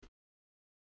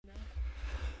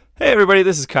Hey everybody,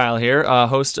 this is Kyle here,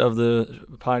 host of the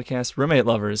podcast Roommate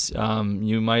Lovers.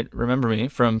 You might remember me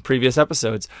from previous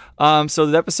episodes. So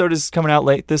the episode is coming out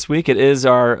late this week. It is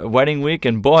our wedding week,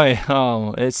 and boy,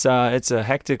 it's a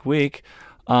hectic week.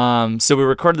 So we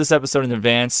recorded this episode in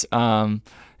advance, and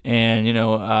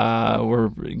we're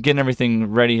getting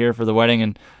everything ready here for the wedding.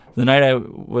 And the night I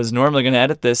was normally going to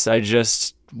edit this, I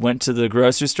just went to the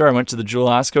grocery store. I went to the Jewel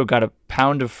Osco, got a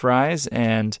pound of fries,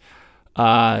 and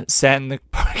sat in the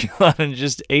parking lot and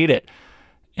just ate it.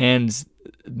 And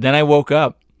then I woke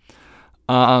up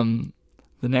the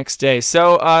next day.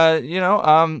 So,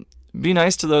 be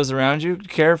nice to those around you.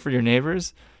 Care for your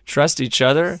neighbors. Trust each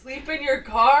other. Sleep in your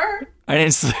car? I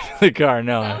didn't sleep in the car,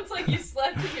 no. Sounds like you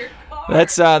slept in your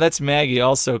car. That's Maggie,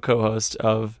 also co-host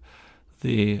of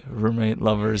the Roommate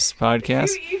Lovers podcast.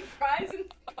 Did you eat fries and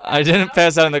I didn't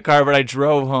pass out in the car, but I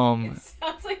drove home It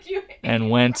sounds like you ate and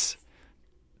went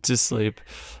to sleep.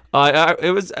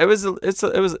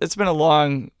 It's been a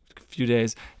long few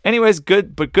days. Anyways,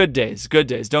 good days.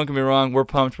 Don't get me wrong. We're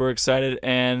pumped. We're excited,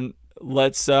 and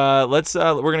we're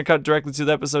gonna cut directly to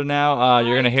the episode now.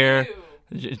 You're gonna hear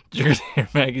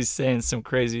Maggie saying some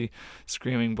crazy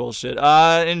screaming bullshit.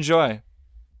 Enjoy.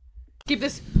 Keep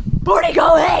this party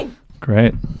going.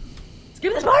 Great. Let's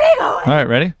keep this party going. All right,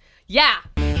 ready? Yeah.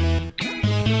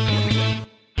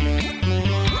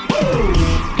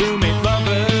 Roommate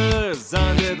lovers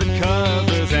under the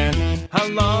covers, and how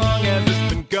long has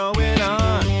this been going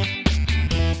on?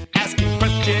 Asking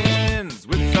questions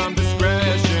with some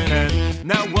discretion, and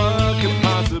now what could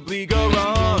possibly go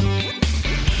wrong?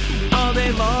 All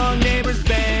day long, neighbors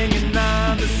banging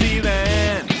on the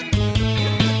ceiling.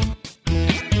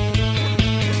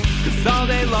 'Cause all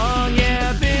day long,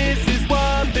 yeah, this is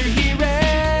what they're hearing.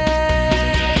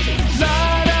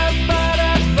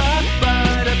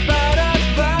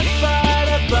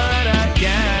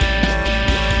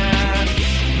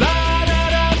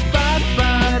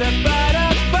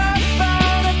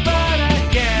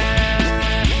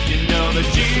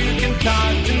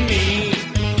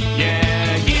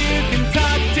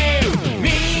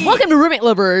 Welcome to Roommate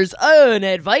Lovers, an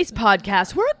advice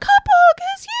podcast where a couple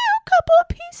gives you a couple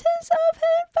pieces of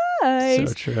advice.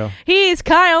 So true. He's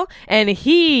Kyle, and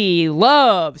he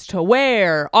loves to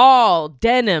wear all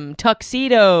denim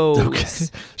tuxedos. Okay.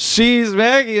 She's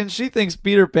Maggie, and she thinks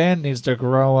Peter Pan needs to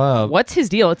grow up. What's his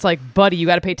deal? It's like, buddy, you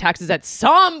got to pay taxes at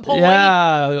some point.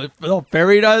 Yeah, well,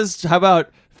 Fairy does. How about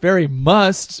Fairy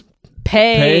must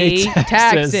Pay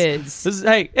taxes. This is,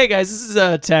 hey guys, this is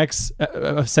a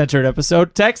tax-centered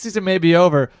episode. Tax season may be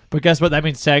over, but guess what? That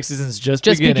means tax season is just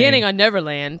beginning on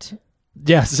Neverland.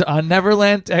 Yes, on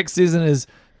Neverland, tax season is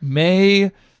May.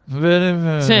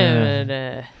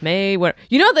 May. What?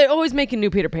 You know they're always making new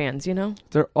Peter Pans. You know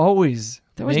They're always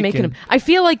making them. I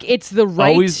feel like it's the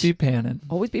right. Always be panning.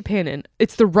 Always be panning.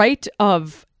 It's the right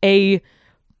of a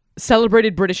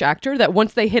celebrated British actor that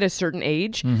once they hit a certain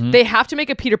age, they have to make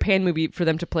a Peter Pan movie for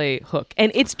them to play Hook.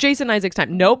 And it's Jason Isaacs'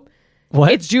 time. Nope.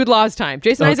 What? It's Jude Law's time.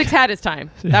 Jason Isaacs had his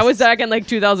time. Yes. That was back in like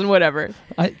 2000 whatever.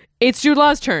 It's Jude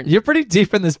Law's turn. You're pretty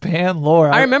deep in this Pan lore.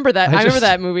 I remember that. I remember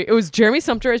that movie. It was Jeremy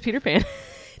Sumpter as Peter Pan.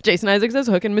 Jason Isaacs as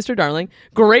Hook and Mr. Darling.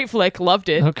 Great flick. Loved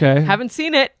it. Okay. Haven't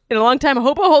seen it in a long time. I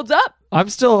hope it holds up. I'm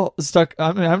still stuck.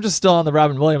 I mean, I'm just still on the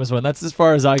Robin Williams one. That's as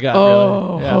far as I got.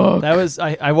 Oh, really. Yeah. Hook. That was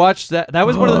I watched that. That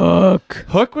was one of the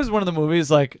Hook was one of the movies.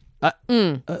 Like,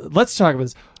 let's talk about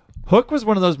this. Hook was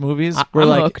one of those movies where, I'm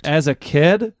like, hooked. as a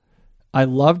kid, I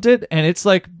loved it, and it's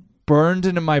like burned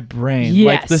into my brain. Yes.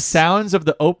 Like the sounds of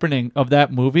the opening of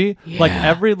that movie, like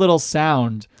every little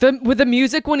sound. With the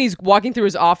music when he's walking through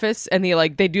his office and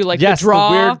they do like Yes, the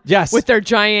draw the weird- yes. with their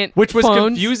giant Which was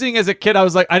phones. confusing as a kid. I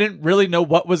was like, I didn't really know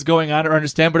what was going on or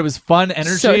understand, but it was fun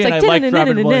energy, So it's and like, I liked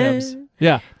Robin Williams.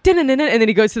 Yeah. And then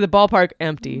he goes to the ballpark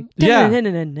empty. Yeah. And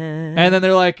then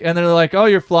they're like, oh,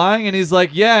 you're flying? And he's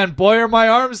like, yeah, and boy, are my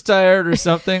arms tired or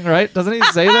something, right? Doesn't he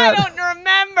say that? I don't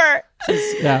remember.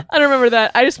 Yeah. I don't remember that.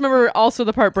 I just remember also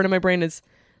the part burning my brain is,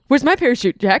 where's my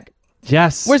parachute, Jack?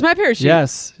 Yes. Where's my parachute?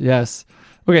 Yes.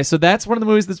 Okay, so that's one of the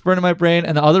movies that's burning my brain,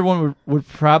 and the other one would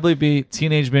probably be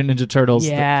Teenage Mutant Ninja Turtles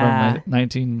from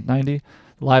 1990,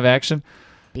 live action.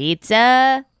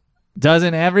 Pizza.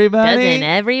 Doesn't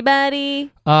everybody?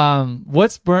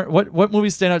 What's what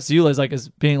movies stand out to you as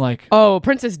being like? Oh,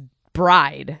 Princess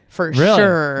Bride for Really?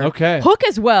 sure. Okay. Hook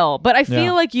as well, but I feel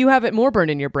Yeah. like you have it more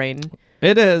burned in your brain.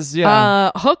 It is,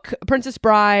 yeah. Hook, Princess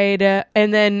Bride,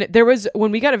 and then there was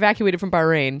when we got evacuated from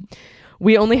Bahrain.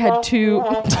 We only had two.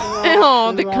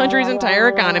 Oh, the country's entire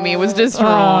economy was destroyed.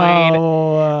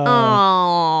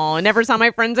 Oh, never saw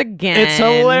my friends again. It's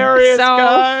hilarious, So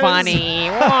guys. funny.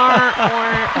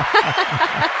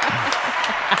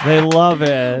 They love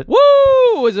it. Woo!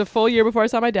 It was a full year before I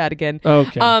saw my dad again.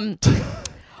 Okay.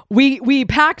 We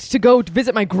packed to go to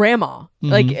visit my grandma,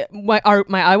 like my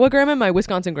Iowa grandma, and my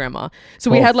Wisconsin grandma.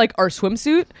 So we Both. had like our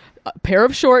swimsuit, a pair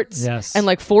of shorts, Yes. and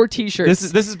like 4 t-shirts.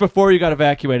 This is before you got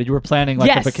evacuated. You were planning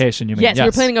like a vacation. You mean? Yes, we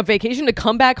were planning a vacation to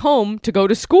come back home to go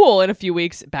to school in a few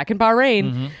weeks back in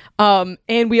Bahrain.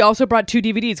 And we also brought 2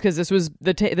 DVDs because this was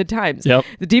the times. Yep.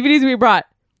 The DVDs we brought: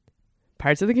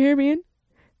 Pirates of the Caribbean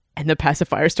and The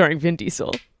Pacifier starring Vin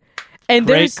Diesel. And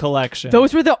Great collection.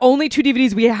 Those were the only 2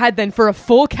 DVDs we had then for a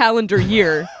full calendar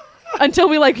year until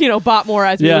we bought more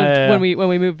as we moved, when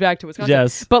we moved back to Wisconsin.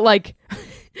 Yes. But like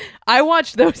I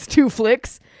watched those 2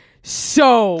 flicks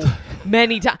so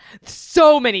many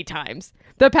times.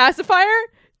 The Pacifier,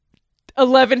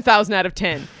 11,000 out of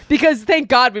 10. Because thank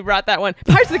God we brought that one.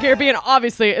 Pirates of the Caribbean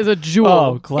obviously is a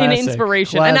jewel in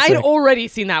inspiration. And I had already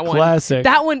seen that one. Classic.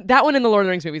 That one and the Lord of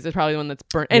the Rings movies is probably the one that's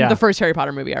burnt. And the first Harry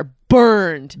Potter movie are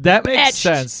burned. That makes etched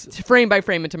sense. Frame by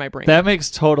frame into my brain. That makes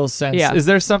total sense. Yeah. Is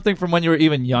there something from when you were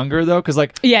even younger though? Because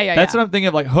like that's what I'm thinking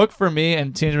of. Like Hook for me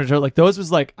and Teenage Mutant Ninja Turtles, like those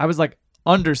was like I was like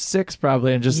under 6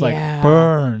 probably and just like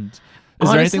burned. Is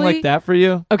there anything like that for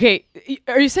you? Okay,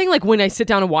 are you saying like when I sit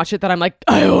down and watch it that I'm like,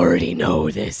 I already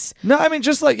know this? No, I mean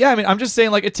just like I'm just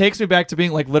saying like it takes me back to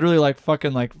being like literally like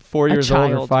fucking like 4 years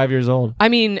old or 5 years old. I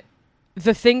mean,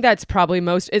 the thing that's probably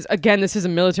most is, again, this is a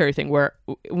military thing where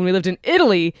when we lived in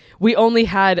Italy, we only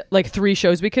had like 3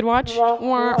 shows we could watch. Yes.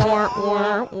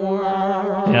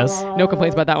 No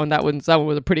complaints about that one. That one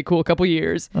was a pretty cool couple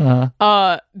years.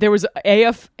 There was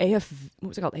AF, what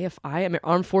was it called? AFI? I mean,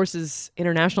 Armed Forces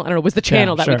International. I don't know. Was the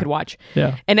channel that we could watch.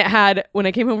 Yeah. And it had, when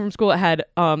I came home from school, it had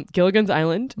Gilligan's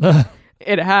Island.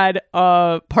 It had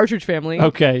Partridge Family.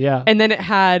 Okay, yeah. And then it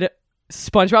had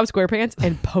SpongeBob SquarePants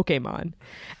and Pokemon.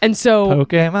 And so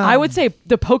Pokemon. I would say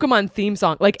the Pokemon theme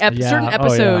song, like certain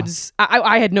episodes,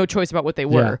 I had no choice about what they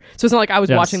were. So it's not like I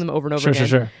was watching them over and over again.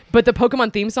 Sure. But the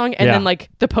Pokemon theme song and then like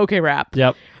the Poke Rap.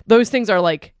 Yep. Those things are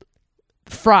like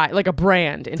fried, like a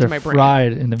brand into my brain.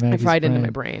 Fried into Maggie's brain. Into my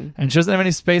brain. And she doesn't have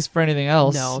any space for anything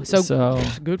else. No. So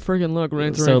good freaking luck.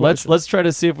 So let's try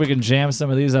to see if we can jam some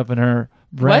of these up in her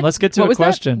brain. What? Let's get to a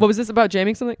question. What was this about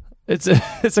jamming something? It's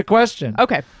a question.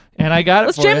 Okay. And I got it.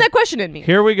 Let's jam that question in me.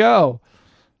 Here we go.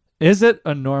 Is it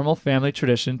a normal family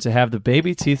tradition to have the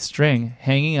baby teeth string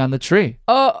hanging on the tree?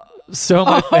 So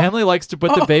my family likes to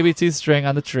put the baby teeth string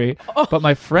on the tree, but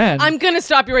my friend... I'm going to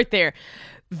stop you right there.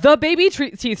 The baby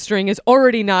teeth string is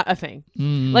already not a thing.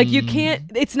 Like you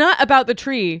can't... It's not about the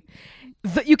tree.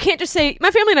 You can't just say,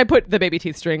 my family and I put the baby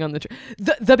teeth string on the tree.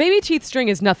 The baby teeth string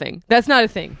is nothing. That's not a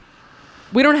thing.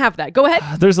 We don't have that. Go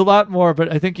ahead. There's a lot more,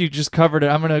 but I think you just covered it.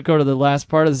 I'm going to go to the last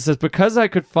part of this. It says, because I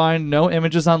could find no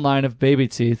images online of baby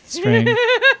teeth string,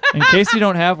 in case you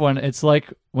don't have one, it's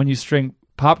like when you string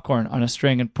popcorn on a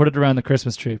string and put it around the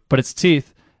Christmas tree, but it's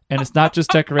teeth, and it's not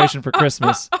just decoration for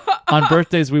Christmas. On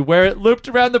birthdays, we wear it looped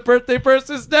around the birthday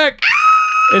person's neck.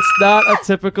 It's not a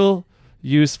typical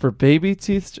use for baby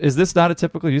teeth. Is this not a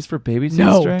typical use for baby teeth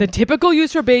string? No, the typical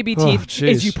use for baby teeth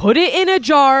is you put it in a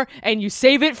jar and you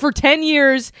save it for 10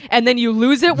 years and then you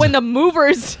lose it when the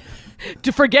movers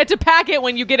to forget to pack it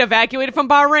when you get evacuated from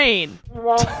Bahrain. A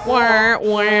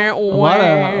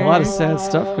lot of sad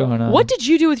stuff going on. What did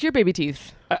you do with your baby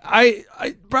teeth? I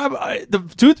probably the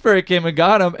tooth fairy came and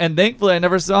got him, and thankfully I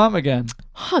never saw him again.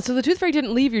 So the tooth fairy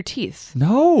didn't leave your teeth.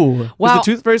 No. Wow. Was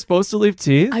the tooth fairy supposed to leave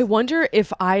teeth? I wonder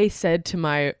if I said to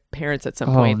my parents at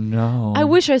some point, no. I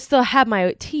wish I still had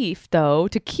my teeth though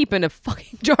to keep in a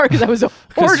fucking jar because I was a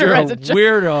hoarder you're as a a child.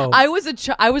 weirdo.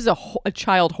 I was a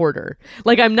child hoarder.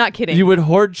 Like I'm not kidding. You would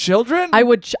hoard children? I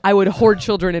would hoard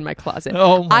children in my closet.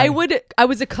 Oh my. I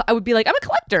would be like, I'm a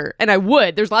collector, and I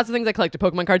would. There's lots of things I collected.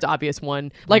 Pokemon cards, obvious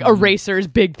one. Like erasers,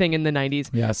 big thing in the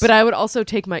 90s. Yes. But I would also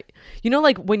take my,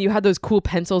 like when you had those cool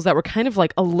pencils that were kind of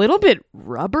like a little bit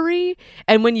rubbery,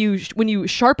 and when you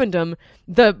sharpened them,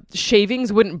 the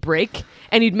shavings wouldn't break,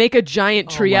 and you'd make a giant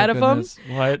tree out of them.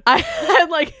 What? I had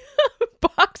like a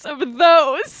box of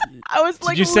those. I was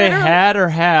like, did you say had or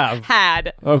have?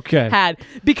 Had. Okay. Had,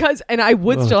 because, and I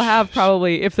would still have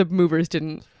probably if the movers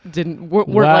weren't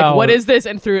Wow. like, what is this,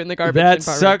 and threw it in the garbage. That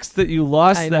sucks that you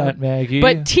lost that, Maggie.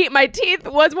 But my teeth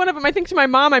was one of them. I think to my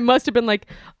mom, I must have been like,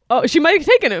 oh, she might have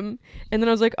taken him. And then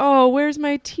I was like, oh, where's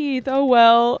my teeth? Oh,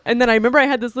 well. And then I remember I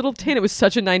had this little tin. It was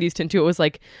such a 90s tin, too. It was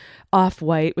like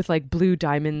off-white with like blue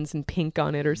diamonds and pink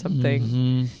on it or something.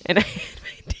 Mm-hmm. And I had my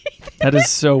teeth. That is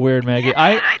so weird, Maggie.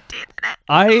 I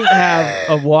have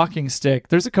a walking stick.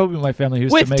 There's a couple in my family who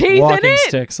used With to make teeth in walking it?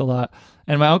 sticks a lot.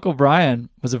 And my Uncle Brian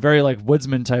was a very like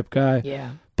woodsman type guy.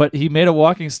 Yeah. But he made a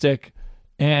walking stick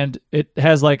and it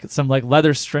has like some like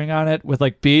leather string on it with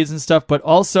like beads and stuff, but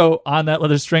also on that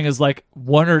leather string is like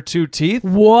 1 or 2 teeth.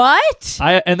 What?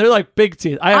 And they're like big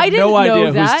teeth. I have didn't no idea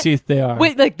know that. whose teeth they are.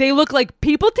 Wait, like they look like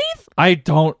people teeth? I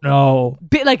don't know.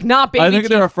 Like not baby I think teeth.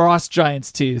 they're frost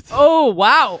giant's teeth. Oh,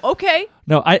 wow. Okay.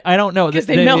 No, I don't know. Because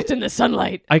they melt in the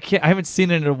sunlight. I haven't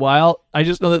seen it in a while. I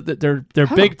just know that they're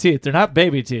big teeth. They're not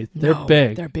baby teeth. They're No,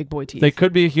 big. They're big boy teeth. They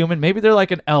could be a human. Maybe they're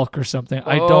like an elk or something.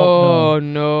 I don't know. Oh,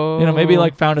 no. You know, maybe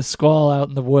like found a skull out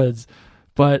in the woods.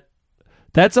 But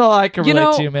that's all I can You relate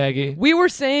know, to you, Maggie. We were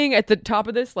saying at the top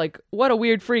of this, like, what a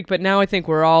weird freak, but now I think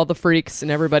we're all the freaks and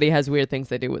everybody has weird things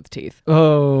they do with teeth.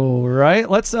 Oh, right.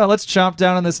 Let's chomp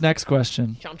down on this next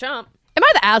question. Chomp chomp. Am I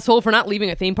the asshole for not leaving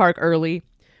a theme park early?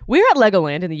 We're at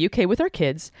Legoland in the UK with our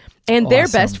kids and their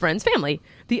Awesome. best friend's family.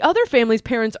 The other family's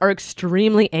parents are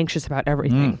extremely anxious about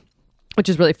everything, which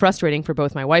is really frustrating for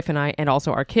both my wife and I and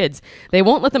also our kids. They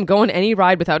won't let them go on any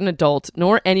ride without an adult,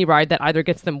 nor any ride that either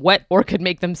gets them wet or could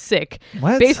make them sick.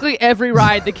 What? Basically every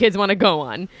ride the kids want to go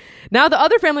on. Now the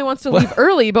other family wants to leave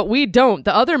early, but we don't.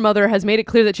 The other mother has made it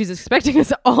clear that she's expecting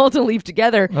us all to leave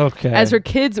together Okay. as her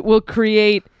kids will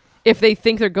create if they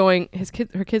think they're going,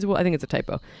 her kids will, I think it's a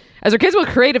typo. As her kids will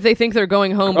create if they think they're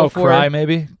going home Oh, before. cry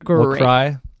maybe? We'll Great.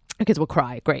 cry. Her kids will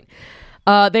cry. Great.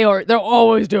 They're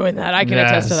always doing that. I can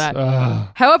attest to Yes. that.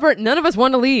 However, none of us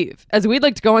want to leave as we'd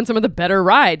like to go on some of the better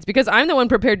rides because I'm the one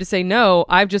prepared to say no.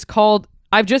 I've just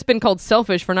been called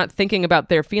selfish for not thinking about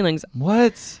their feelings.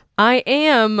 What?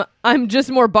 I'm just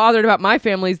more bothered about my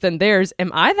family's than theirs. Am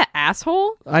I the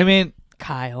asshole? I mean,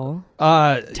 Kyle,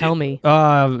 tell me.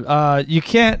 You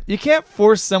can't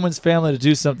force someone's family to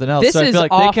do something else. This so I is feel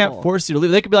like they can't awful. force you to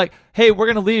leave. They could be like, "Hey, we're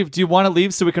gonna leave. Do you want to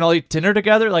leave so we can all eat dinner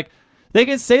together?" Like, they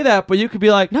can say that, but you could be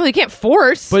like, No, they can't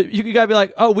force. But you gotta be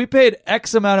like, "Oh, we paid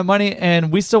X amount of money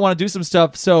and we still want to do some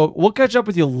stuff, so we'll catch up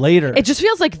with you later." It just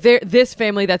feels like this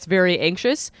family that's very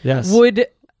anxious Yes. would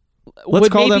Let's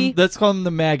call maybe, them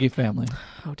the Maggie family.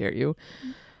 How dare you?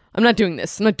 I'm not doing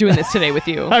this. I'm not doing this today with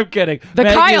you. I'm kidding. The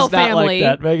Maggie's Kyle not like family-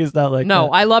 that. Maggie's not like No,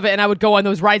 that. I love it, and I would go on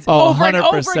those rides Oh, over and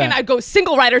over 100%. again. I'd go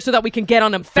single rider so that we can get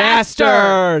on them faster.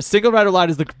 Faster. Single rider line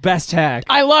is the best hack.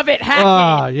 I love it. Hack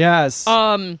Ah, it. yes.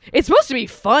 It's supposed to be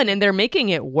fun, and they're making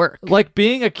it work. Like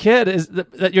being a kid is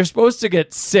that you're supposed to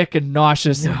get sick and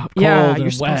nauseous and cold Yeah, and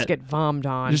you're supposed wet. to get vommed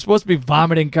on. You're supposed to be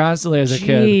vomiting constantly as a Jeez.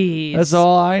 kid. That's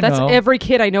all I know. That's every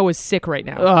kid I know is sick right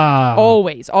now. Ah.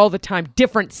 Always, all the time.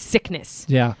 Different sickness.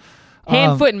 Yeah.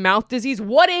 Hand, foot, and mouth disease.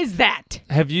 What is that?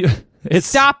 Have you? It's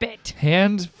Stop it.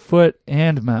 hand, foot,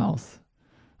 and mouth.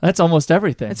 That's almost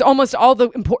everything. It's almost all the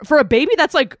important for a baby.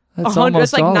 That's like That's 100.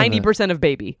 That's almost like all of it. 90% of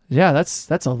baby. Yeah, that's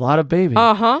a lot of baby.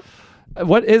 Uh-huh.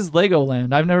 What is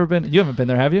Legoland? I've never been. You haven't been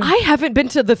there, have you? I haven't been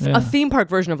to Yeah. a theme park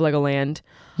version of Legoland.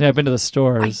 Yeah, I've been to the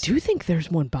stores. I do think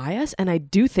there's one by us, and I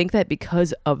do think that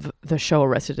because of the show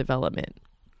Arrested Development.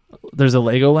 There's a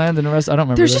Legoland and the rest. I don't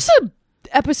remember. There's this. just a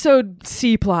episode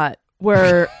C plot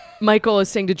where Michael is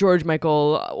saying to George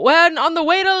Michael, "When on the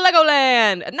way to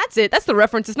Legoland," and that's it. That's the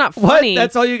reference. It's not What? funny.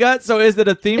 That's all you got? So is it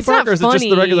a theme It's park not or is it just the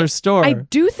funny. regular store? I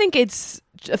do think it's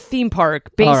a theme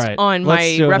park based All right, on let's my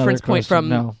do another reference point question. from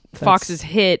No, that's- Fox's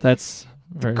hit, That's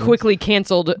very quickly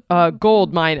canceled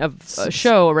gold mine of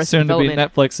show Arrested soon to be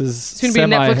Development. Netflix's Soon to be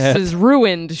semi-hit. Netflix's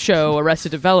ruined show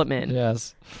Arrested Development.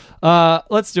 Yes.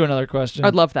 Let's do another question.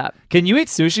 I'd love that. Can you eat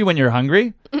sushi when you're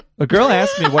hungry? A girl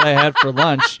asked me what I had for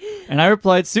lunch, and I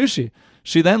replied sushi.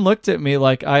 She then looked at me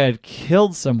like I had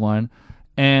killed someone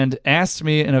and asked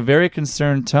me in a very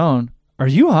concerned tone, "Are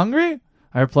you hungry?"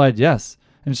 I replied, "Yes."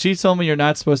 And she told me you're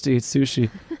not supposed to eat sushi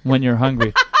when you're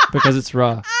hungry because it's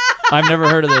raw. I've never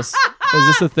heard of this. Is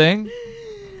this a thing?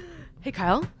 Hey,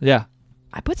 Kyle, Yeah.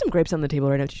 I put some grapes on the table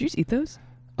right now. Did you just eat those?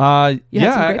 Yeah,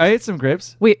 had some grapes? I ate some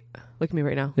grapes. Wait, look at me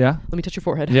right now. Yeah. Let me touch your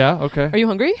forehead. Yeah, okay. Are you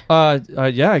hungry?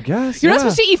 Yeah, I guess. You're yeah. not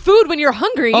supposed to eat food when you're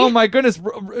hungry. Oh my goodness,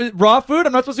 raw food?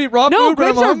 I'm not supposed to eat raw no, food when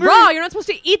I'm grapes are hungry? raw. You're not supposed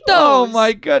to eat those. Oh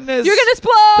my goodness. You're gonna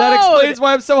explode. That explains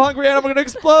why I'm so hungry and I'm gonna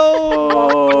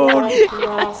explode.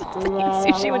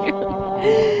 Sushi when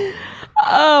you're.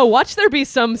 Oh, watch there be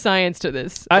some science to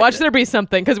this. Watch there be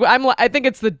something, because I think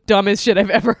it's the dumbest shit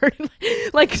I've ever heard.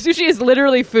 Like, sushi is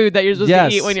literally food that you're supposed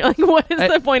Yes. to eat when you're like, what is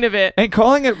the point of it? And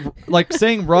calling it like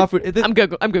saying raw food. I'm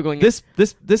googling it.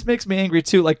 This makes me angry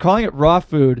too. Like calling it raw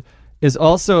food is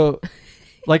also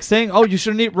like saying, "Oh, you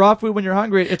shouldn't eat raw food when you're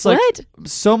hungry." It's like What?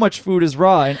 so much food is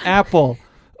raw. An apple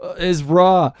is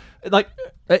raw. Like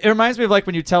it reminds me of like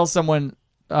when you tell someone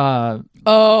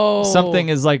something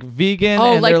is like vegan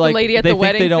Oh, and like they're the like lady at they the think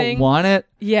wedding they don't thing? want it.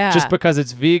 Yeah. Just because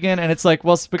it's vegan, and it's like,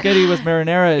 well, spaghetti with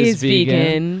marinara is Is vegan.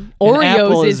 and Oreos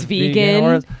apple is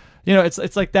vegan.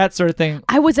 it's like that sort of thing.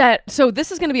 I was at, so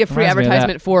this is going to be a free Reminds me of that.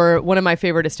 advertisement for one of my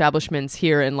favorite establishments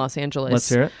here in Los Angeles. Let's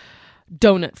hear it.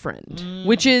 Donut Friend,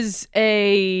 which is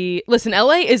listen,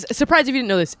 LA is, surprised if you didn't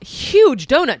know this, huge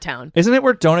donut town. Isn't it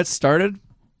where donuts started?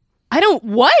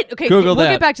 What? Okay, Google we'll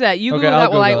that. get back to that. You Okay, Google I'll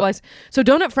that while I Google it. So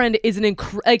Donut Friend is an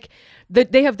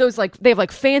they have those they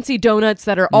have fancy donuts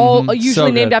that are all usually So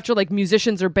named good. after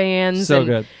musicians or bands. So and,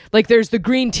 good. Like there's the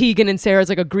Green Tegan and Sarah's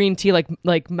a green tea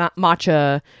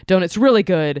matcha donut. It's really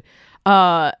good.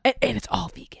 And it's all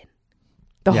vegan.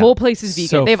 The whole place is vegan.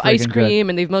 So they have ice friggin' cream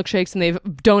and they have milkshakes and they have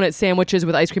donut sandwiches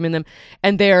with ice cream in them,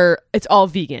 and it's all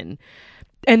vegan,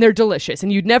 and they're delicious.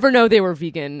 And you'd never know they were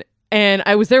vegan. And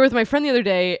I was there with my friend the other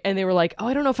day, and they were like, "Oh,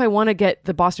 I don't know if I want to get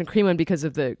the Boston cream one because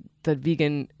of the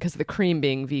vegan, because of the cream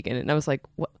being vegan." And I was like,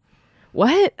 "What?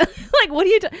 What? What are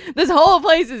you? This whole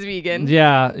place is vegan."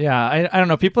 Yeah. I don't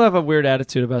know. People have a weird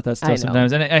attitude about that I stuff know.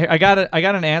 sometimes, and I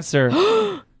got an answer.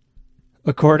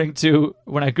 According to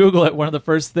when I Google it, one of the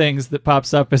first things that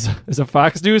pops up is a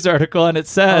Fox News article, and it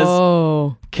says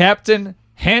Oh Captain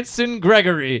Hanson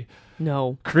Gregory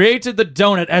no, created the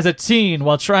donut as a teen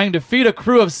while trying to feed a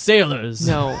crew of sailors.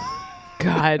 no,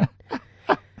 God,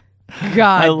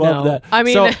 I love no. that. I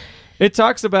mean, so it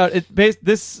talks about it.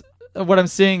 This what I'm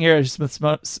seeing here is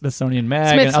Smithsonian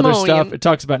Mag and other stuff. Smithsonian. It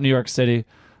talks about New York City.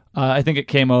 I think it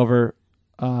came over.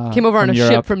 came over on a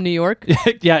Europe. ship from New York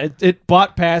Yeah, it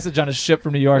bought passage on a ship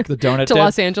from New York. The donut to did,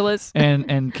 Los Angeles.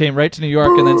 and came right to New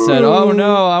York, and then said, "Oh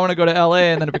no, I want to go to L.A."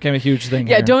 And then it became a huge thing.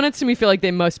 Yeah, here. donuts to me feel like they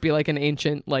must be like an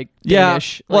ancient Yeah,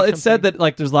 Danish. well, like it said something.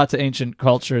 that there's lots of ancient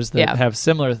cultures that Yeah. have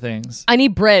similar things. I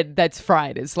need bread that's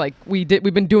fried. Is we've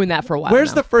been doing that for a while. Where's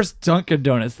now. the first Dunkin'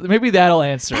 Donuts? Maybe that'll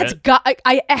answer That's it.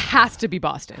 it has to be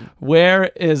Boston. Where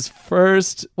is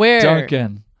first Where?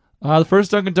 Dunkin'? The first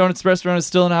Dunkin' Donuts restaurant is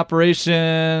still in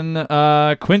operation.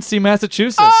 Quincy,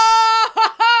 Massachusetts.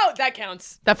 Oh, that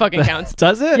counts. That fucking counts.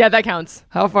 Does it? Yeah, that counts.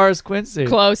 How far is Quincy?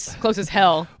 Close as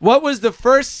hell. What was the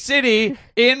first city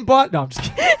in Boston? No, I'm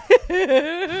just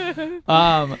kidding.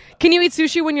 Can you eat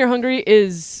sushi when you're hungry?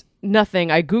 Is nothing.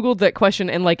 I googled that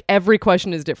question, and every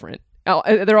question is different. Oh,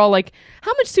 they're all like,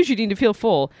 how much sushi do you need to feel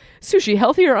full? Sushi,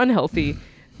 healthy or unhealthy?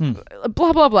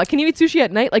 Blah blah blah. Can you eat sushi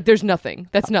at night? There's nothing.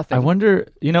 That's nothing. I wonder.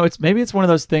 It's one of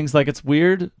those things. It's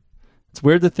weird. It's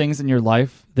weird the things in your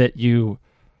life that you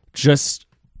just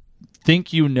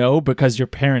think you know because your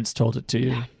parents told it to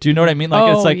you. Do you know what I mean?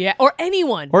 yeah, or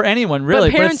anyone. Or anyone really,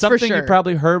 but parents it's for something you sure.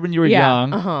 probably heard when you were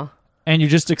young, and you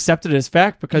just accepted it as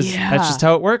fact because Yeah. that's just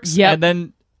how it works. Yep. And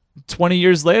then 20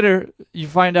 years later, you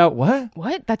find out what.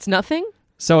 What? That's nothing?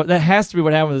 So that has to be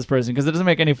what happened with this person because it doesn't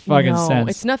make any fucking No, sense.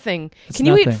 it's nothing. It's Can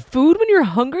you eat nothing. food when you're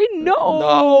hungry? No.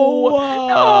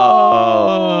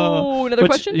 No. Another But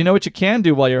question? You know what you can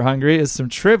do while you're hungry is some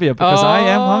trivia because I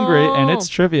am hungry and it's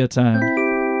trivia time.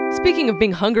 Speaking of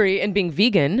being hungry and being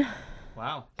vegan,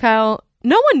 Wow. Kyle,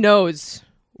 no one knows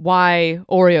why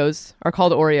Oreos are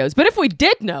called Oreos. But if we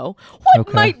did know, what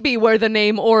Okay. might be where the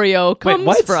name Oreo comes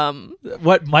what? from?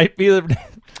 What might be the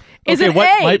Is okay, it what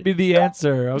A, might be the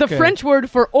answer? the Okay. French word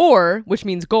for or, which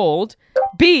means gold,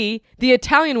 B, the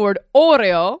Italian word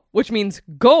Oreo, which means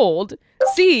gold,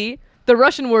 C, the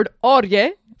Russian word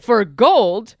orye for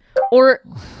gold, or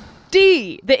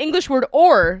D, the English word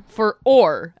ore,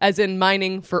 as in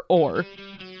mining for ore.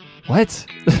 What?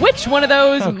 Which one of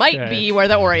those Okay. might be where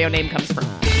the Oreo name comes from?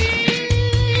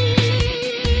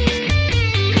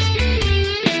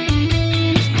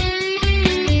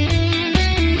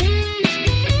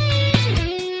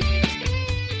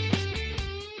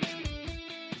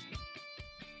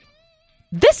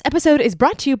 This episode is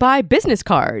brought to you by business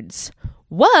cards.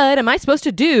 What am I supposed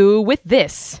to do with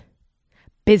this?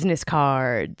 Business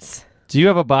cards. Do you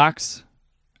have a box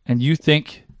and you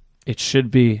think it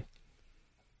should be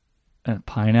a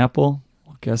pineapple?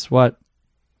 Well, guess what?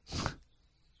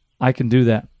 I can do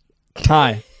that.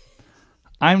 Hi,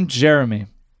 I'm Jeremy,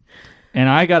 and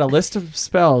I got a list of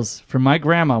spells from my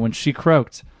grandma when she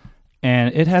croaked,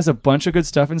 and it has a bunch of good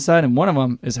stuff inside, and one of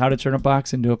them is how to turn a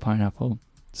box into a pineapple.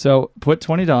 So put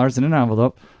 $20 in an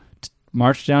envelope,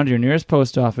 march down to your nearest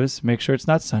post office, make sure it's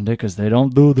not Sunday because they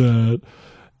don't do that,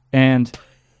 and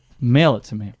mail it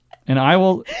to me. And I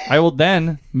will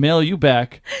then mail you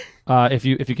back, if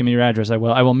you give me your address, I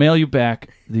will mail you back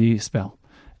the spell.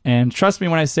 And trust me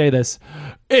when I say this,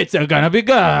 it's gonna be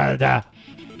good.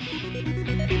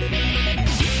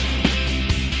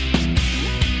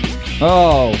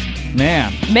 Oh,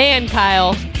 man. Man,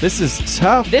 Kyle, This is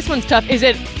tough. this one's tough. Is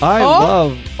it I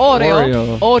love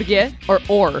Oreo, Oreo. Orye, or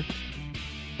or?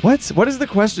 What is the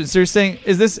question? So you're saying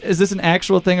is this an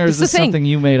actual thing or is It's the this thing. something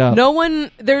you made up? No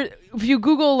one there. If you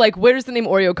Google like where does the name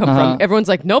Oreo come Uh-huh. from, everyone's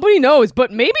like nobody knows,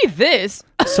 but maybe this.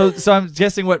 So I'm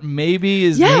guessing what maybe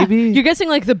is Yeah, maybe. you're guessing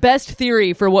like the best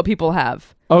theory for what people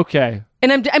have. Okay.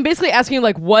 And I'm basically asking you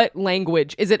like what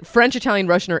language is it? French, Italian,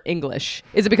 Russian, or English?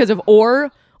 Is it because of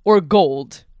or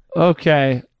gold?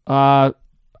 Okay.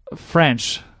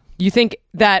 French. You think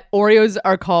that Oreos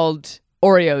are called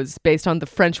Oreos based on the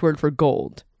French word for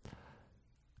gold?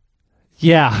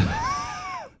 Yeah.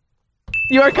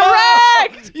 You are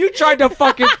correct. You tried to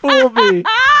fucking fool me.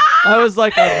 I was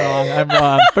like, I'm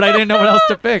wrong. But I didn't know what else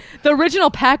to pick. The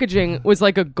original packaging was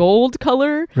like a gold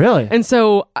color. Really? And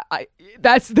so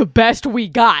that's the best we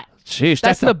got. Sheesh,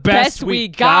 That's the best we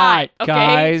got, okay?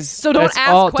 guys. So don't That's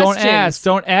ask all. questions. Don't ask.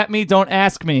 Don't at me. Don't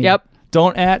ask me. Yep.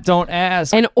 Don't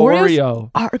ask. And Oreos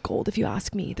Oreo. are gold if you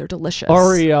ask me. They're delicious.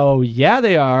 Oreo. Yeah,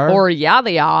 they are. Or yeah,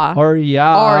 they are. Or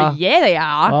yeah. Or yeah, they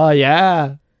are. Oh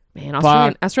yeah. Man,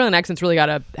 Australian accents really had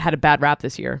a bad rap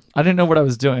this year. I didn't know what I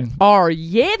was doing. Or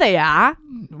yeah, they are.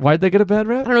 Why'd they get a bad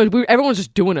rap? I don't know. Everyone's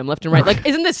just doing them left and right. Like,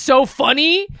 isn't this so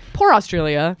funny? Poor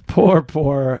Australia.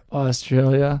 Poor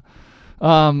Australia.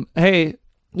 Hey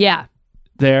Yeah.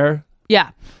 there.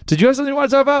 Yeah. Did you have something you want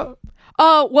to talk about?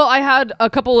 Well, I had a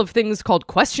couple of things called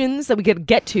questions that we could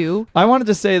get to. I wanted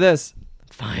to say this.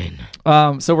 Fine.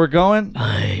 So we're going.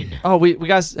 Fine. Oh, we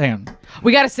got. Hang on.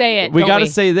 We gotta say it. We don't got to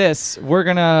say this. We're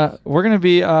gonna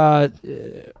be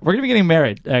getting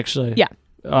married. Actually. Yeah.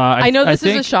 I know this is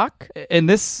a think shock, in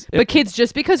this, but kids,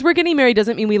 just because we're getting married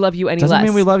doesn't mean we love you any doesn't less.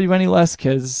 mean we love you any less,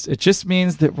 kids. It just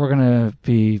means that we're gonna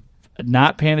be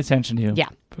not paying attention to you. Yeah.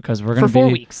 Because we're gonna for 4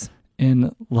 be weeks.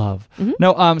 in love. Mhm.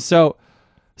 No.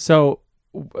 So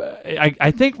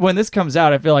I think when this comes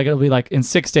out, I feel like it'll be like in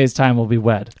 6 days' time we'll be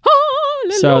wed.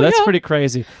 So that's pretty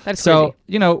crazy. That's so crazy.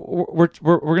 you know we're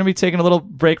gonna be taking a little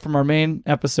break from our main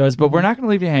episodes, but we're not gonna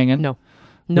leave you hanging. No,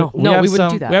 we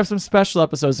wouldn't do that. We have some special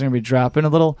episodes that are gonna be dropping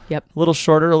Yep. a little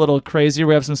shorter, a little crazier.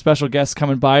 We have some special guests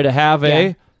coming by to have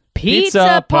a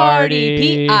Pizza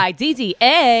party.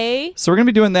 PIDDA. So we're gonna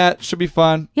be doing that. Should be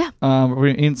fun. Yeah.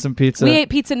 We're gonna eat some pizza. We ate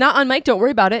pizza not on mic. Don't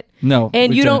worry about it. No.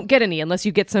 And we you didn't. don't get any unless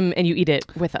you get some and you eat it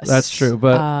with us. That's true,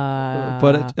 but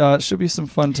it should be some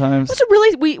fun times. What's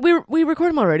really we record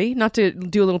them already. Not to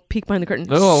do a little peek behind the curtain.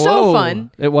 Oh, so whoa.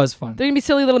 fun. It was fun. They're gonna be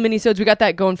silly little mini-sodes. We got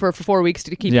that going for 4 weeks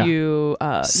to keep Yeah. you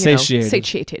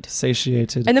Satiated.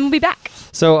 satiated. And then we'll be back.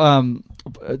 So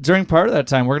during part of that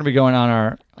time, we're gonna be going on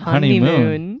our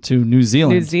honeymoon to New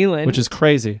Zealand. New Zealand. Which is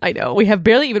crazy. I know. We have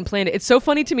barely even planned it. It's so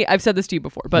funny to me. I've said this to you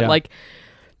before, but Yeah. like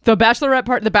the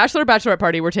bachelorette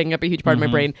party, we're taking up a huge part of my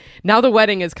brain. Now the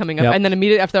wedding is coming up, Yep. and then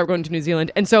immediately after that, we're going to New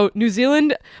Zealand. And so New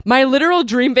Zealand, my literal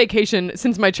dream vacation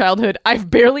since my childhood, I've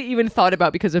barely even thought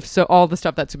about because of all the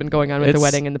stuff that's been going on with the It's-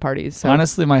 wedding and the parties. So.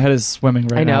 Honestly, my head is swimming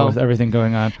right I now know. with everything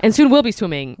going on. And soon we'll be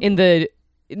swimming in the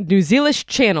New Zealand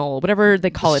Channel, whatever they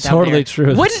call it down Totally there.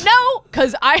 true. Wouldn't know,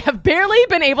 because I have barely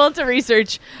been able to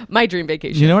research my dream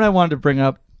vacation. You know what I wanted to bring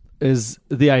up is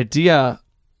the idea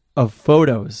of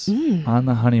photos on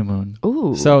the honeymoon.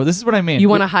 Ooh. So this is what I mean. You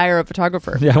want to hire a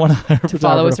photographer Yeah, I want to hire a to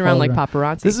follow us photographer around like around.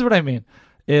 paparazzi. This is what I mean.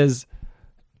 Is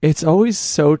it's always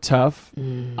so tough.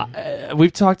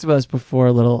 We've talked about this before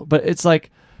a little, but it's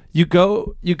like you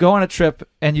go on a trip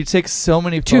and you take so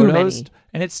many Too photos, many.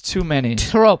 and it's too many.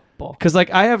 Troppo. Because like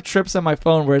I have trips on my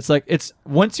phone where it's like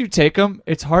once you take them,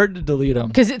 it's hard to delete them.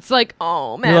 Because it's like,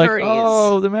 oh, You're like, memories.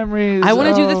 oh, the memories. I want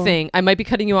to do the oh. thing. I might be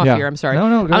cutting you off Yeah. here. I'm sorry. No, go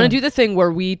I want ahead. to do the thing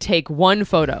where we take one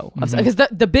photo. Because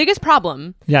the biggest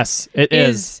problem Yes, it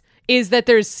is. is that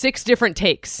there's 6 different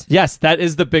takes. Yes, that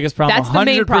is the biggest problem. That's the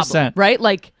main 100%. problem, right?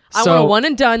 Like, I So- want a one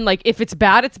and done. Like, if it's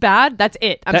bad, it's bad. That's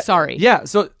it. I'm sorry. Yeah,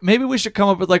 so maybe we should come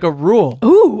up with like a rule.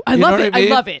 Ooh, I You know love what it. I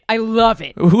mean? I love it. I love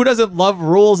it. Who doesn't love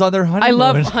rules on their honeymoon? I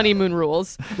love honeymoon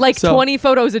rules. Like So- 20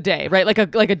 photos a day, right? Like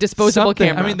a disposable Something.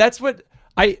 camera. I mean, that's what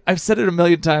I've said it a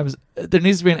million times. There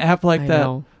needs to be an app like I that,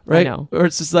 know. I right? know. Or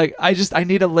it's just like I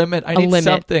need a limit. I a need limit.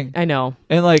 something. I know.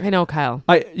 And like I know, Kyle.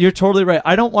 you're totally right.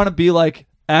 I don't want to be like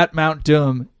at Mount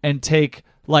Doom and take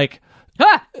like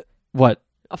Ah! what?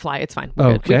 A fly. It's fine.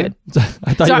 We're good. We're Okay. good.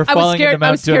 I thought you were I was falling scared. into Mount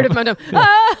I was scared Doom. of Mount Doom.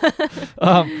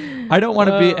 Ah! I don't want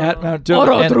to be at Mount Doom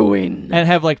Orodruin. and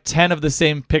have like 10 of the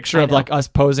same picture I of know. like us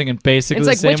posing in basically It's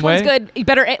the like, same which way. one's good? You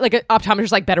better, like, an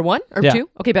optometrist, like, better 1 or Yeah. 2?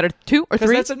 Okay, better 2 or 'Cause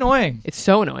 3? that's annoying. It's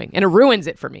so annoying. And it ruins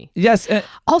it for me. Yes. And,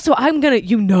 Also, I'm going to,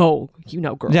 you know,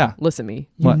 girl. Yeah. Listen to me.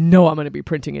 What? You know I'm going to be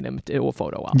printing it into a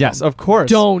photo album. yes, of course.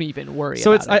 Don't even worry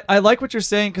So about it's it. I like what you're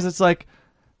saying because it's like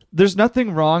there's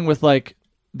nothing wrong with like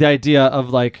the idea of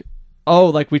like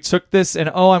like we took this and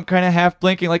I'm kind of half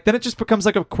blinking, like then it just becomes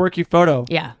like a quirky photo.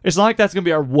 Yeah. It's not like that's gonna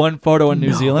be our one photo in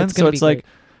New No, Zealand. it's gonna So be it's like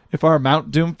if our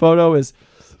Mount Doom photo is,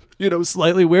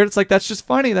 slightly weird, it's like, that's just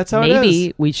funny. That's how it is.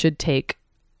 Maybe we should take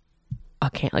a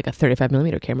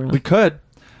 35mm camera. We could.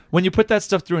 When you put that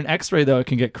stuff through an X-ray, though, it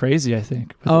can get crazy, I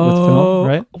think, with film,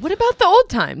 right? What about the old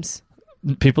times?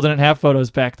 People didn't have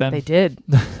photos back then. They did.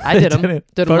 I did them. Did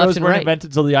them Photos left and weren't right. invented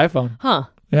until the iPhone. Huh.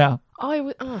 Yeah.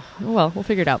 Oh, well, we'll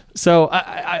figure it out. So,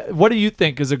 what do you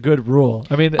think is a good rule?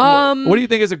 I mean, what do you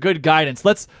think is a good guidance?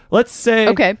 Let's say,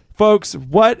 Okay. folks,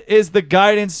 what is the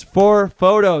guidance for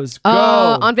photos? Go.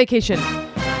 On vacation.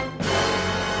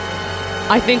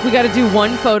 I think we got to do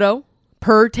one photo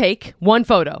per take. One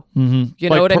photo. Mm-hmm. You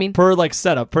know what I mean? Per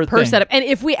setup. Per thing. Setup. And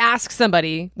if we ask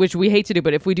somebody, which we hate to do,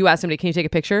 but if we do ask somebody, can you take a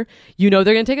picture? They're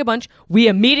going to take a bunch. We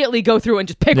immediately go through and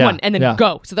just pick one and then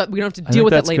go so that we don't have to deal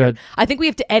with it later. Good. I think we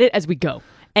have to edit as we go.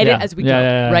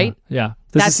 Right? Yeah.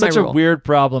 This That's is such my a rule. weird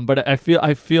problem, but I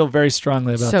feel very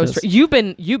strongly about this. You've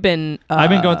been. I've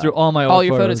been going through all my old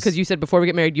your photos photos because you said before we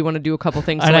get married you want to do a couple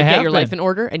things to And I get have your been. life in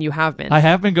order, and you have been. I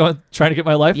have been trying to get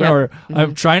my life in Yeah. order.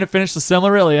 I'm trying to finish the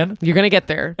Silmarillion, You're gonna get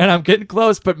there. and I'm getting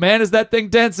close. But man, is that thing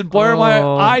dense, and boy, are my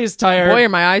eyes tired. Boy, are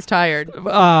my eyes tired. And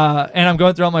I'm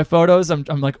going through all my photos. I'm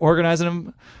like organizing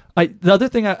them. The other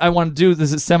thing I want to do,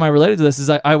 this is semi-related to this, is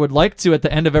I would like to, at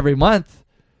the end of every month,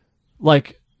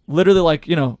 literally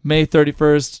May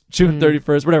 31st, June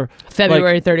 31st, whatever.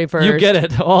 February 31st. You get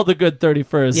it. All the good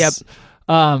 31st.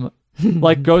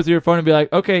 Yep. Go through your phone and be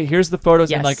like, okay, here's the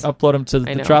photos, and Yes. upload them to the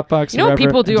I know. Dropbox. You know what wherever,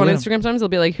 people do and on delete 'em. Instagram sometimes? They'll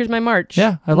be like, here's my March.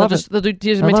 Yeah, I love it. They'll do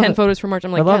here's I my love 10 it. photos for March.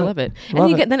 I'm like, I I love love it. it.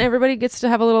 Love And it. then everybody gets to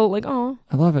have a little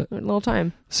I love it. a little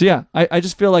time. So yeah, I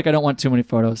just feel like I don't want too many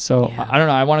photos. So Yeah. I don't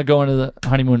know. I want to go into the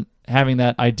honeymoon having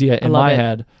that idea in love my it.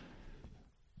 head.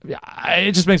 Yeah,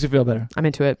 it just makes me feel better. I'm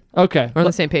into it. Okay, We're on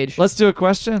the same page. let's do a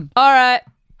question. All right.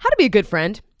 How to be a good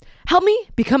friend. Help me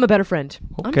become a better friend.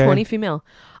 Okay. I'm 20, female.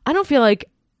 I don't feel like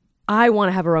I want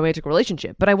to have a romantic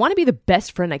relationship, but I want to be the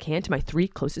best friend I can to my 3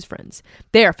 closest friends.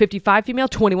 They are 55 female,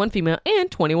 21 female,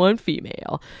 and 21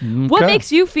 female. What Okay.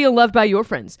 makes you feel loved by your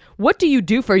friends? What do you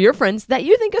do for your friends that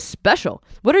you think is special?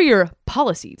 What are your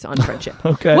policies on friendship?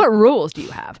 Okay. What rules do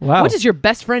you have? Wow. What does your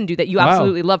best friend do that you Wow.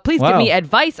 absolutely love? Please give Wow. me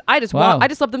advice. I just Wow.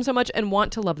 love them so much and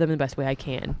want to love them in the best way I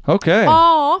can. Okay.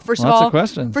 Aw, first of Lots all, of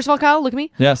questions. First of all, Kyle, look at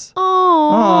me. Yes.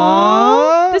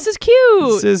 Aww. This is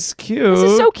cute. This is cute. This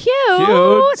is so cute.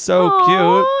 Cute. So Aw,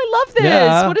 cute. I love this.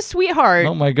 Yeah. What a sweetheart.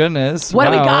 Oh my goodness. What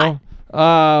do we Wow.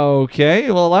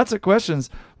 Okay. Well, lots of questions.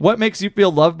 What makes you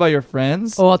feel loved by your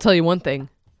friends? Oh, I'll tell you one thing.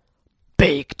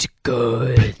 Baked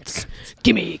goods.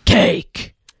 Give me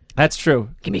cake. That's true.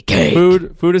 Give me cake.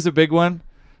 Food is a big one.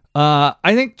 I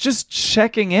think just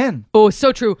checking in. Oh,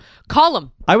 so true. Call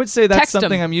them. I would say that's Text 'em.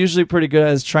 something I'm usually pretty good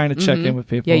at, is trying to check in with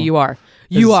people. Yeah, you are.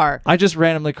 You are. I just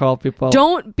randomly call people.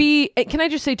 Don't be. Can I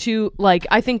just say too?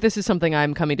 I think this is something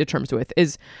I'm coming to terms with.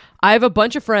 Is I have a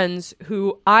bunch of friends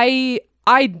who I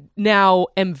now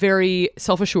am very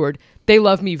self-assured. They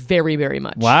love me very, very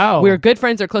much. Wow. We're good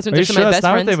friends. They're close friends. Are you They're sure my that's best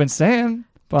not friends. what they've been saying?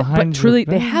 But Behind truly, your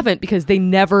they back? haven't, because they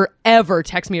never ever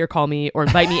text me or call me or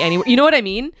invite me anywhere. You know what I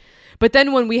mean? But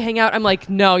then when we hang out, I'm like,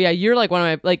 no, yeah, you're like one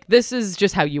of my, this is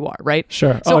just how you are, right?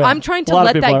 Sure. So Oh, yeah. I'm trying A to lot of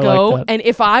let people that are go. like that. And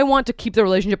if I want to keep the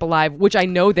relationship alive, which I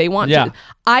know they want Yeah. to,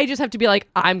 I just have to be like,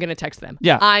 I'm going to text them.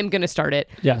 Yeah. I'm going to start it.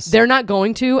 Yes. They're not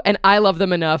going to, and I love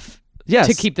them enough Yes.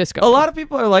 to keep this going. A lot of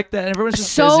people are like that, and everyone's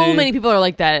just so busy, many people are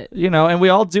like that. and we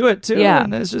all do it too. Yeah.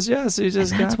 And it's just, so you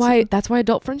just That's why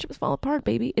adult friendships fall apart,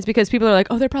 baby. It's because people are like,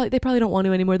 oh, they probably don't want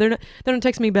to anymore. They don't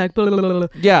text me back. Blah, blah, blah, blah.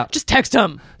 Yeah. Just text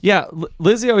them. Yeah,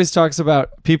 Lizzie always talks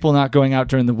about people not going out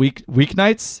during the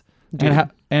weeknights,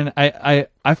 and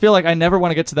I feel like I never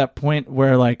want to get to that point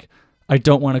where I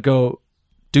don't want to go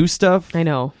do stuff. I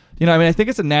know. I think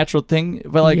it's a natural thing,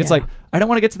 but it's Yeah. like I don't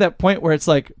want to get to that point where it's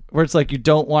like you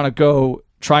don't want to go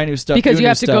try new stuff Because do you new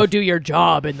have to go stuff. do your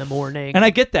job in the morning. And I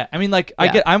get that. I mean, look,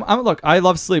 I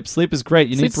love sleep. Sleep is great.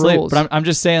 You need Sleep sleep, rules. but I'm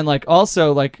just saying,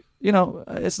 also,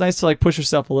 it's nice to push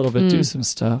yourself a little bit, do some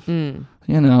stuff.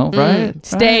 Right?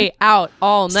 Stay Right? out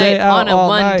all night Stay out on a all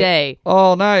Monday.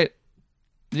 all night.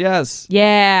 Yes.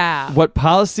 Yeah. What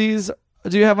policies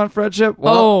do you have on friendship?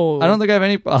 Well, Oh. I don't think I have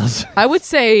any policies. I would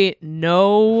say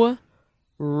no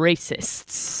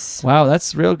racists. Wow,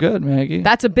 that's real good, Maggie.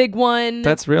 That's a big one.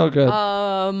 That's real good.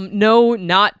 No,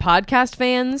 not podcast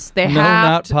fans. They No, have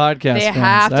not to, podcast They fans.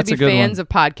 have That's to a be good fans one. of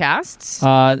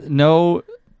podcasts. No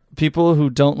people who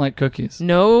don't like cookies.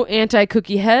 No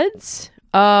anti-cookie heads.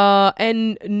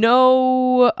 And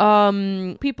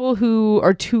no people who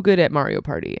are too good at Mario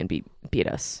Party and beat beat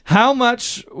us. How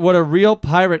much would a real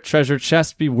pirate treasure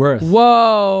chest be worth?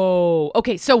 Whoa.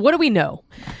 Okay, so what do we know?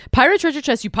 Pirate treasure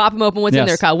chest, you pop them open. What's in Yes.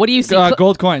 there, Kyle? What do you see?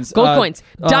 Gold coins. Gold coins.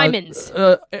 Diamonds.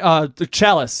 The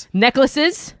chalice.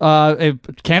 Necklaces. A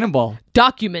cannonball.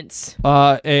 Documents.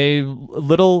 A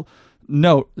little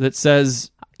note that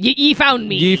says, Ye found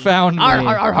me. "Ye found me." Arr,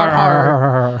 arr, arr, arr,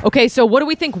 arr. Okay, so what do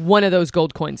we think one of those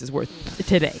gold coins is worth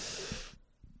today?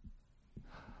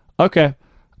 Okay.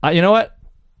 You know what?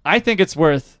 I think it's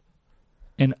worth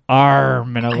an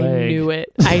arm and a I leg. knew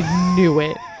it. I knew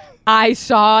it. I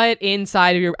saw it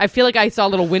inside of your. I feel like I saw a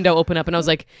little window open up, and I was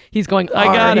like, "He's going R." I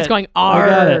got He's it. going I R.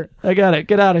 got it. I got it.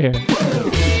 Get out of here.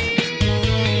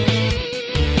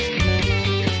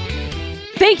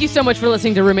 Thank you so much for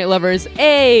listening to Roommate Lovers,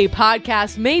 a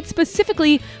podcast made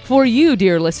specifically for you,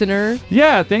 dear listener.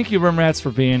 Yeah, thank you, Room Rats, for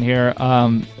being here.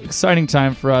 Exciting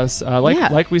time for us.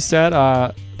 Like we said,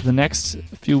 the next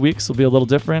few weeks will be a little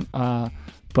different.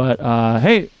 But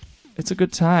hey, it's a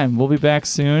good time. We'll be back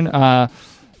soon.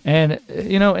 And,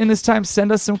 in this time,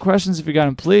 send us some questions if you got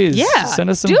them, please. Yeah,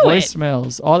 Send us some do it.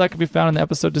 voicemails. All that can be found in the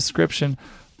episode description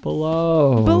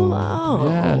below.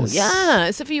 Yes.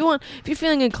 Yes. If you're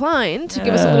feeling inclined to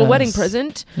give us a little wedding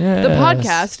present, the Yes.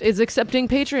 podcast is accepting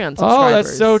Patreon subscribers. Oh,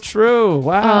 that's so true.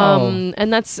 Wow.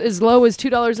 And that's as low as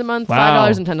 $2 a month, Wow.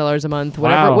 $5 and $10 a month.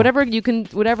 Wow. Whatever you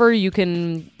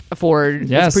can afford.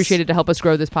 Yes. It's appreciated to help us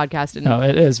grow this podcast. And No,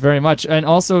 it is very much. And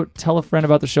also tell a friend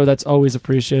about the show. That's always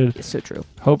appreciated. it's so true.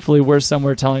 Hopefully we're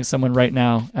somewhere telling someone right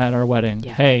now at our wedding,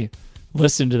 Yeah. hey,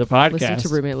 listen to the podcast. Listen to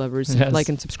Roommate Lovers. Yes. Like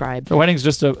and subscribe. The wedding's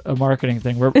just a marketing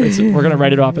thing. We're going to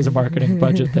write it off as a marketing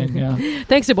budget thing. Yeah.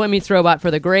 Thanks to Boy Meets Robot for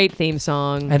the great theme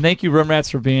song. And thank you, Room Rats,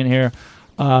 for being here.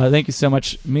 Thank you so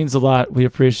much. It means a lot. We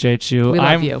appreciate you. We love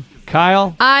I'm you.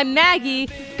 Kyle. I'm Maggie.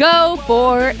 Go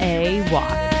for a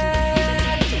walk.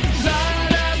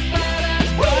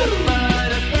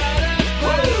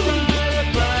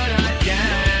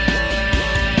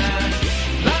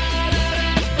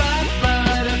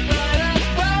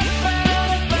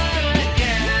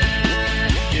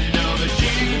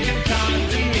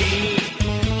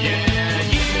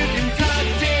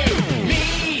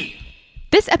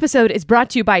 This episode is brought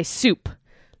to you by Soup.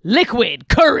 Liquid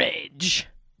Courage.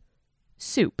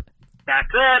 Soup. That's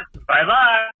it.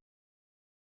 Bye-bye.